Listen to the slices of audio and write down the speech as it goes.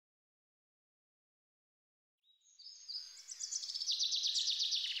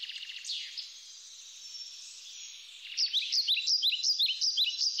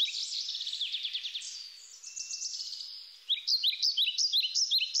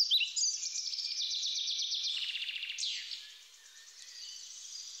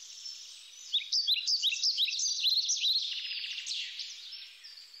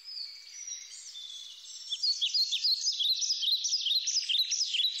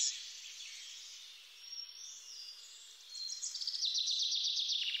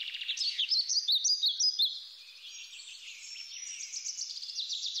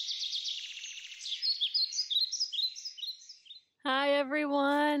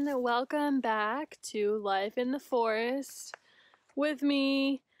everyone, welcome back to Life in the Forest with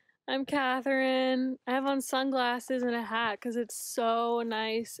me. I'm Catherine. I have on sunglasses and a hat because it's so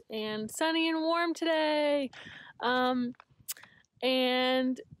nice and sunny and warm today. And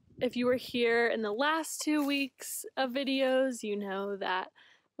if you were here in the last 2 weeks of videos, you know that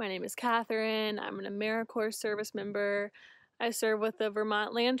my name is Catherine. I'm an AmeriCorps service member. I serve with the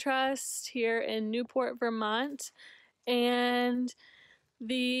Vermont Land Trust here in Newport, Vermont. And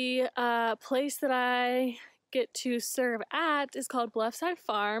the place that I get to serve at is called Bluffside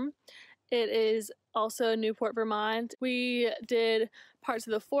Farm. It is also Newport, Vermont. We did parts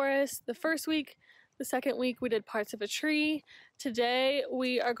of the forest the first week. The second week we did parts of a tree. Today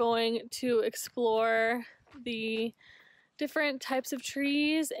we are going to explore the different types of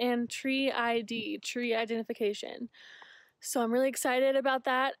trees and tree ID, tree identification. So I'm really excited about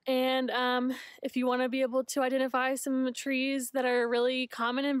that, and if you want to be able to identify some trees that are really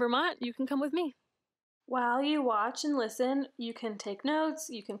common in Vermont, you can come with me. While you watch and listen, you can take notes,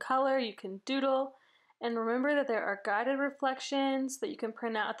 you can color, you can doodle, and remember that there are guided reflections that you can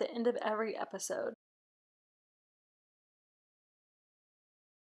print out at the end of every episode.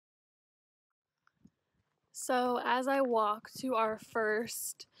 So as I walk to our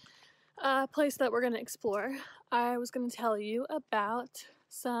first place that we're going to explore, I was going to tell you about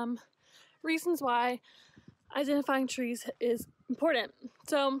some reasons why identifying trees is important.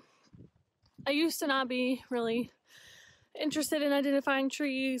 So I used to not be really interested in identifying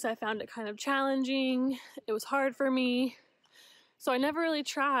trees. I found it kind of challenging. It was hard for me. So I never really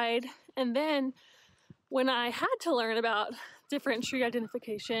tried. And then when I had to learn about different tree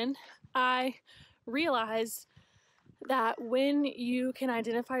identification, I realized that when you can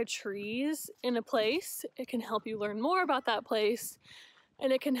identify trees in a place, it can help you learn more about that place,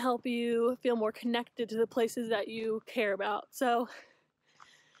 and it can help you feel more connected to the places that you care about. So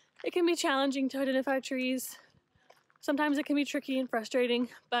it can be challenging to identify trees. Sometimes it can be tricky and frustrating,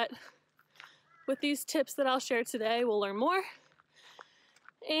 but with these tips that I'll share today, we'll learn more.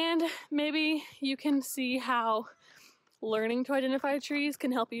 And maybe you can see how learning to identify trees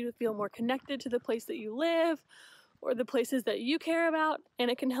can help you to feel more connected to the place that you live or the places that you care about,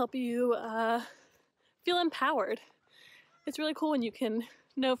 and it can help you feel empowered. It's really cool when you can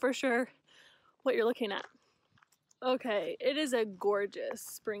know for sure what you're looking at. Okay, it is a gorgeous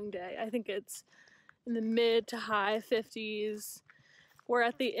spring day. I think it's in the mid to high 50s. We're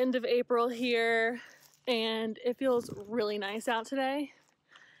at the end of April here, and it feels really nice out today.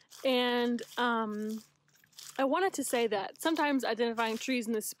 And I wanted to say that sometimes identifying trees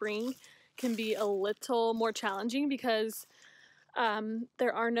in the spring can be a little more challenging because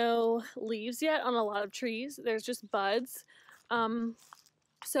there are no leaves yet on a lot of trees. There's just buds.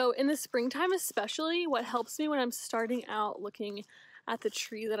 So in the springtime especially, what helps me when I'm starting out looking at the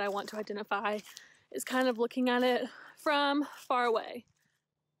tree that I want to identify is kind of looking at it from far away.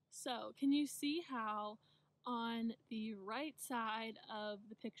 So can you see how on the right side of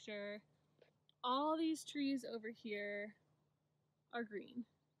the picture, all these trees over here are green?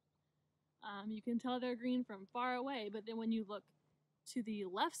 You can tell they're green from far away, but then when you look to the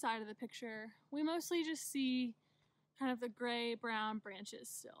left side of the picture, we mostly just see kind of the gray-brown branches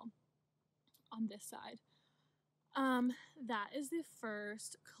still on this side. That is the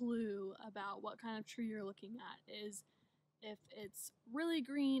first clue about what kind of tree you're looking at, is if it's really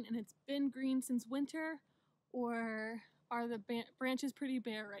green and it's been green since winter, or are the branches pretty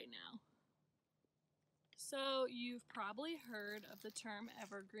bare right now. So you've probably heard of the term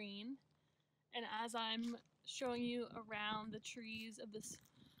evergreen. And as I'm showing you around the trees of this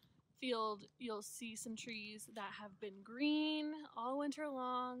field, you'll see some trees that have been green all winter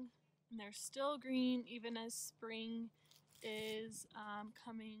long, and they're still green even as spring is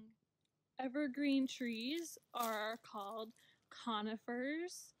coming. Evergreen trees are called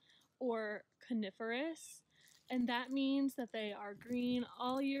conifers or coniferous, and that means that they are green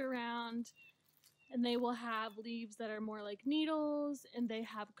all year round, and they will have leaves that are more like needles, and they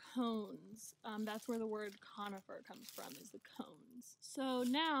have cones. That's where the word conifer comes from, is the cones. So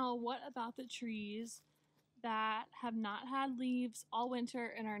now, what about the trees that have not had leaves all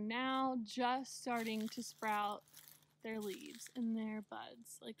winter and are now just starting to sprout their leaves and their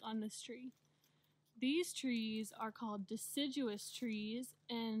buds, like on this tree? These trees are called deciduous trees,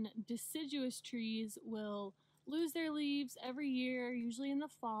 and deciduous trees will lose their leaves every year, usually in the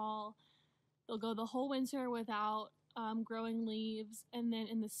fall. They'll go the whole winter without growing leaves, and then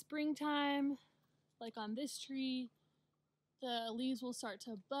in the springtime, like on this tree, the leaves will start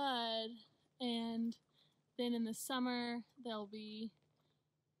to bud, and then in the summer they'll be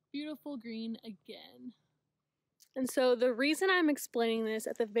beautiful green again. And so the reason I'm explaining this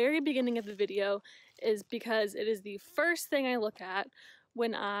at the very beginning of the video is because it is the first thing I look at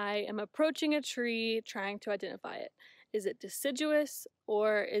when I am approaching a tree trying to identify it. Is it deciduous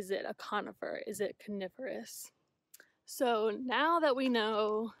or is it a conifer? Is it coniferous? So now that we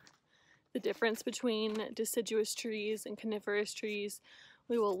know the difference between deciduous trees and coniferous trees,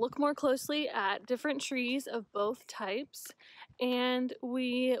 we will look more closely at different trees of both types, and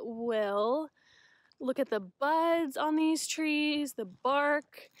we will look at the buds on these trees, the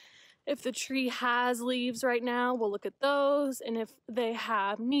bark. If the tree has leaves right now, we'll look at those, and if they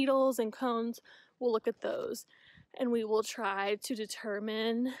have needles and cones, we'll look at those, and we will try to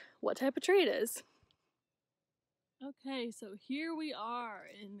determine what type of tree it is. Okay, so here we are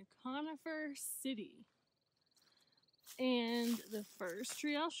in Conifer City, and the first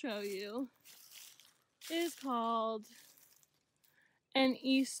tree I'll show you is called an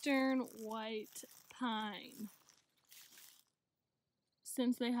eastern white pine.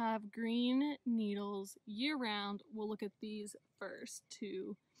 Since they have green needles year-round, we'll look at these first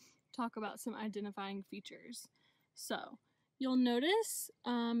to talk about some identifying features. So, you'll notice,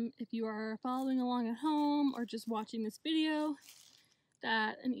 if you are following along at home or just watching this video,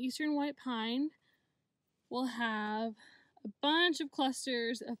 that an eastern white pine will have a bunch of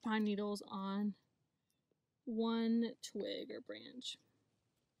clusters of pine needles on one twig or branch.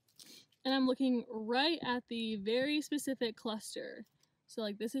 And I'm looking right at the very specific cluster. So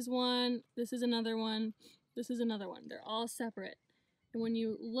like this is one, this is another one, this is another one. They're all separate. And when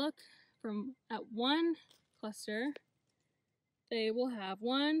you look at one cluster, they will have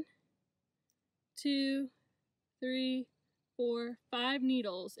 1, 2, 3, 4, 5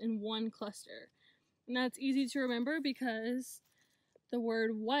 needles in one cluster. And that's easy to remember because the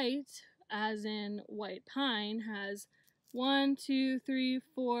word white, as in white pine, has 1, 2, 3,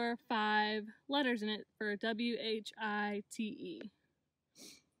 4, 5 letters in it for W-H-I-T-E.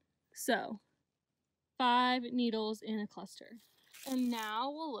 So, 5 needles in a cluster. And now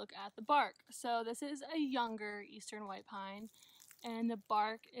we'll look at the bark. So this is a younger eastern white pine, and the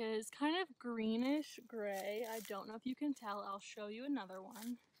bark is kind of greenish gray. I don't know if you can tell. I'll show you another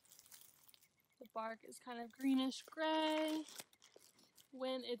one. The bark is kind of greenish gray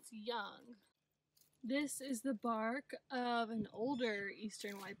when it's young. This is the bark of an older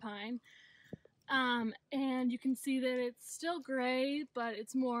eastern white pine. And you can see that it's still gray, but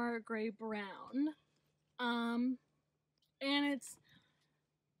it's more gray-brown. And it's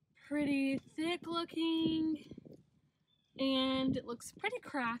pretty thick looking, and it looks pretty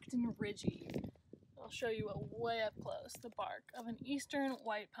cracked and ridgy. I'll show you it way up close, the bark of an eastern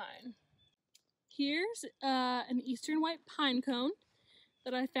white pine. Here's an eastern white pine cone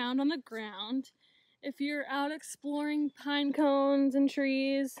that I found on the ground. If you're out exploring pine cones and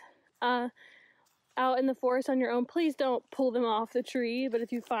trees out in the forest on your own, please don't pull them off the tree, but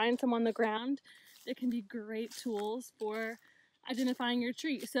if you find some on the ground, they can be great tools for identifying your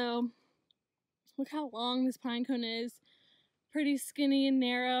tree. So look how long this pine cone is, pretty skinny and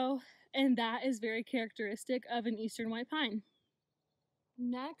narrow, and that is very characteristic of an eastern white pine.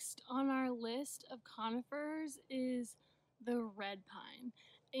 Next on our list of conifers is the red pine,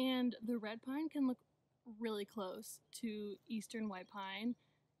 and the red pine can look really close to eastern white pine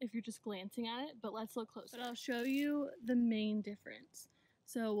if you're just glancing at it, but let's look closer. But I'll show you the main difference.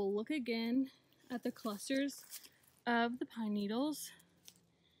 So we'll look again at the clusters of the pine needles,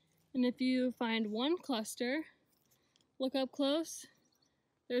 and if you find one cluster, look up close,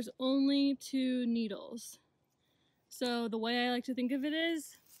 there's only 2 needles. So the way I like to think of it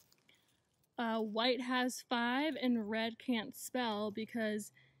is white has 5 and red can't spell,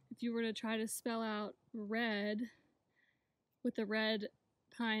 because if you were to try to spell out red with the red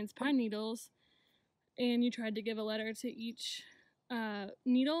pine's pine needles and you tried to give a letter to each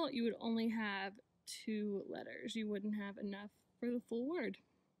needle, you would only have 2 letters. You wouldn't have enough for the full word.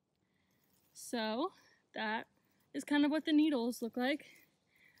 So that is kind of what the needles look like.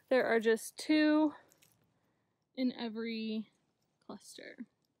 There are just 2 in every cluster.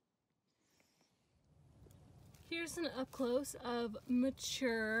 Here's an up close of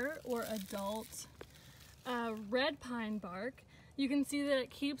mature or adult red pine bark. You can see that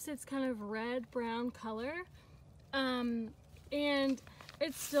it keeps its kind of red-brown color, and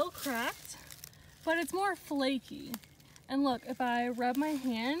it's still cracked, but it's more flaky. And look, if I rub my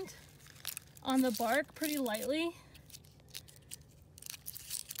hand on the bark pretty lightly,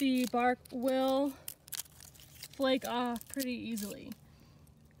 the bark will flake off pretty easily.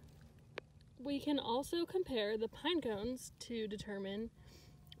 We can also compare the pine cones to determine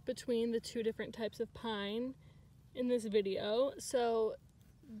between the 2 different types of pine in this video. So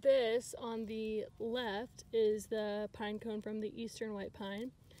This on the left is the pine cone from the eastern white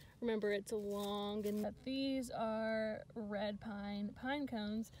pine. Remember, it's long, and these are red pine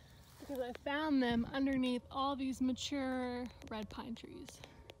cones because I found them underneath all these mature red pine trees.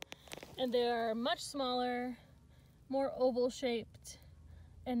 And they are much smaller, more oval shaped,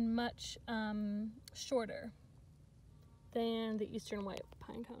 and much shorter than the eastern white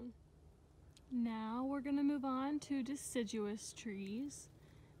pine cone. Now we're gonna move on to deciduous trees.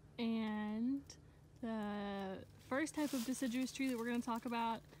 And the first type of deciduous tree that we're gonna talk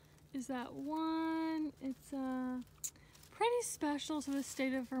about is that one. It's pretty special to the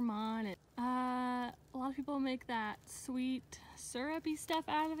state of Vermont. A lot of people make that sweet syrupy stuff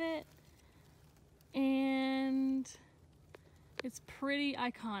out of it, and it's pretty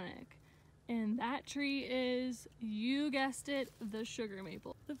iconic. And that tree is, you guessed it, the sugar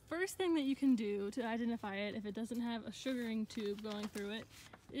maple. The first thing that you can do to identify it if it doesn't have a sugaring tube going through it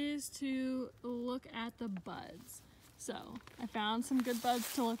is to look at the buds. So I found some good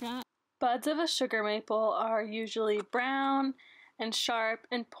buds to look at. Buds of a sugar maple are usually brown and sharp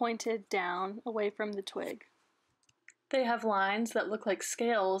and pointed down away from the twig. They have lines that look like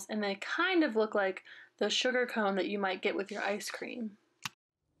scales, and they kind of look like the sugar cone that you might get with your ice cream.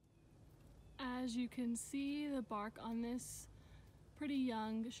 As you can see, the bark on this pretty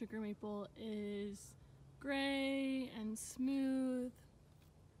young sugar maple is gray and smooth.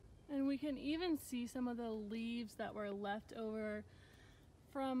 And we can even see some of the leaves that were left over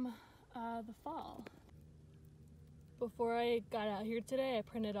from the fall. Before I got out here today, I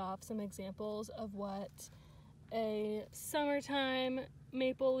printed off some examples of what a summertime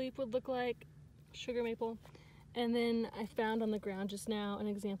maple leaf would look like, sugar maple. And then I found on the ground just now an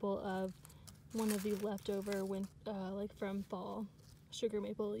example of one of the leftover like from fall sugar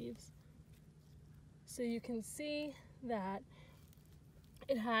maple leaves. So you can see that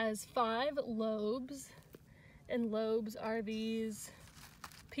it has 5 lobes, and lobes are these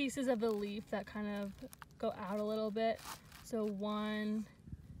pieces of the leaf that kind of go out a little bit. So 1,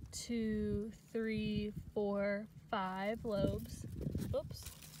 2, 3, 4, 5 lobes. Oops.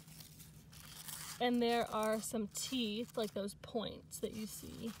 And there are some teeth, like those points that you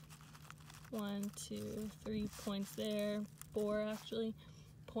see. 1, 2, 3 points there, 4 actually,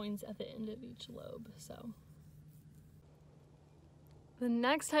 points at the end of each lobe. So the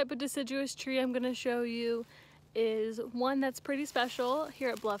next type of deciduous tree I'm going to show you is one that's pretty special here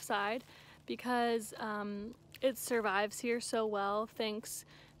at Bluffside because it survives here so well thanks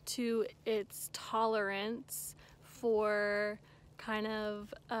to its tolerance for kind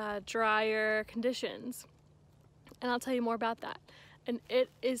of drier conditions. And I'll tell you more about that. And it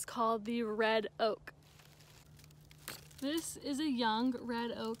is called the red oak. This is a young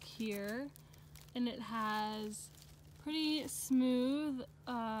red oak here, and it has pretty smooth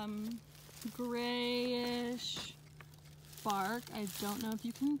grayish bark. I don't know if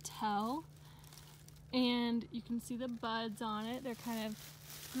you can tell. And you can see the buds on it. They're kind of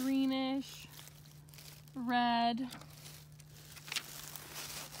greenish, red.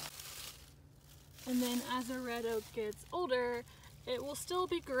 And then as a red oak gets older, it will still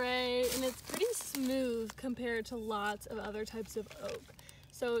be gray, and it's pretty smooth compared to lots of other types of oak.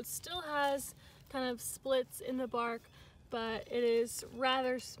 So it still has kind of splits in the bark, but it is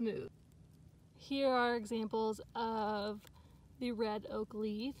rather smooth. Here are examples of the red oak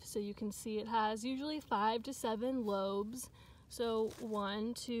leaf. So you can see it has usually 5 to 7 lobes. So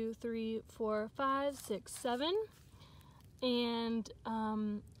 1, 2, 3, 4, 5, 6, 7. And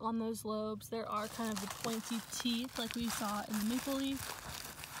on those lobes there are kind of the pointy teeth like we saw in the maple leaf.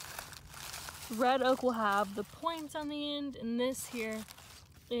 Red oak will have the points on the end, and this here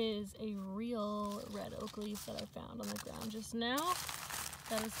is a real red oak leaf that I found on the ground just now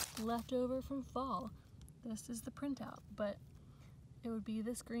that is left over from fall. This is the printout, but it would be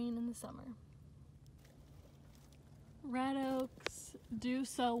this green in the summer. Red oaks do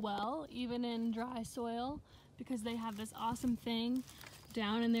so well even in dry soil because they have this awesome thing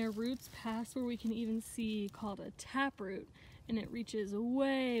down in their roots past where we can even see called a taproot, and it reaches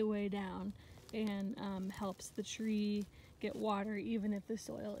way, way down and helps the tree get water even if the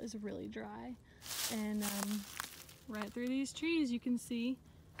soil is really dry. And right through these trees you can see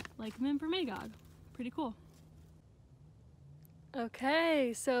Lycomine for Magog. Pretty cool.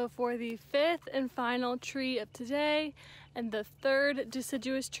 Okay, so for the 5th and final tree of today and the 3rd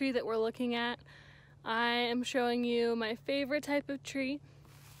deciduous tree that we're looking at, I am showing you my favorite type of tree.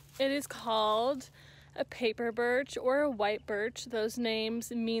 It is called a paper birch or a white birch. Those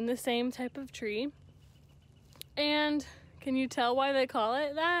names mean the same type of tree. And can you tell why they call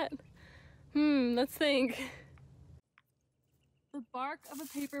it that? Let's think. The bark of a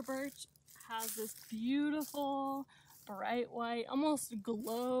paper birch has this beautiful, bright white, almost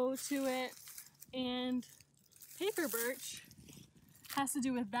glow to it. And paper birch has to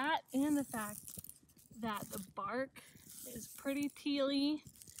do with that and the fact that the bark is pretty peely.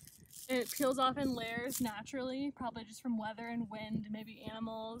 It peels off in layers naturally, probably just from weather and wind, maybe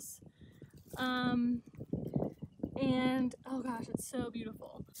animals. And oh gosh, it's so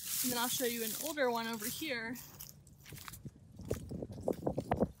beautiful. And then I'll show you an older one over here.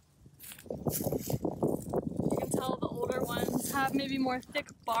 You can tell the older ones have maybe more thick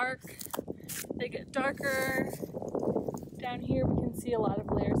bark. They get darker. Down here we can see a lot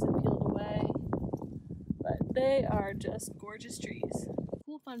of layers have peeled away. But they are just gorgeous trees. A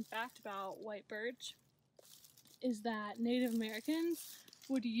cool fun fact about white birch is that Native Americans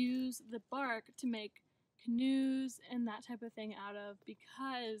would use the bark to make canoes and that type of thing out of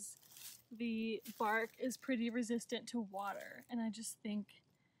because the bark is pretty resistant to water, and I just think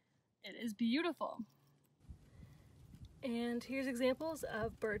it is beautiful. And here's examples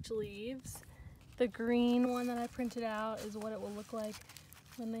of birch leaves. The green one that I printed out is what it will look like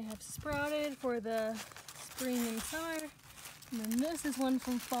when they have sprouted for the spring and summer. And then this is one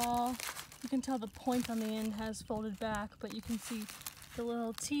from fall. You can tell the point on the end has folded back, but you can see the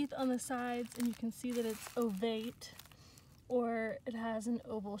little teeth on the sides, and you can see that it's ovate, or it has an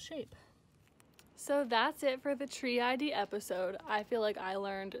oval shape. So that's it for the Tree ID episode. I feel like I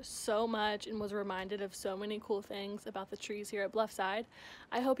learned so much and was reminded of so many cool things about the trees here at Bluffside.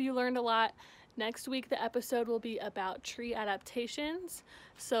 I hope you learned a lot. Next week, the episode will be about tree adaptations.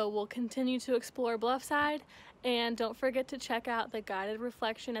 So we'll continue to explore Bluffside, and don't forget to check out the guided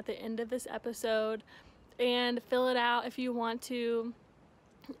reflection at the end of this episode and fill it out if you want to,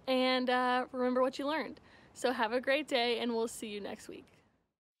 and remember what you learned. So have a great day, and we'll see you next week.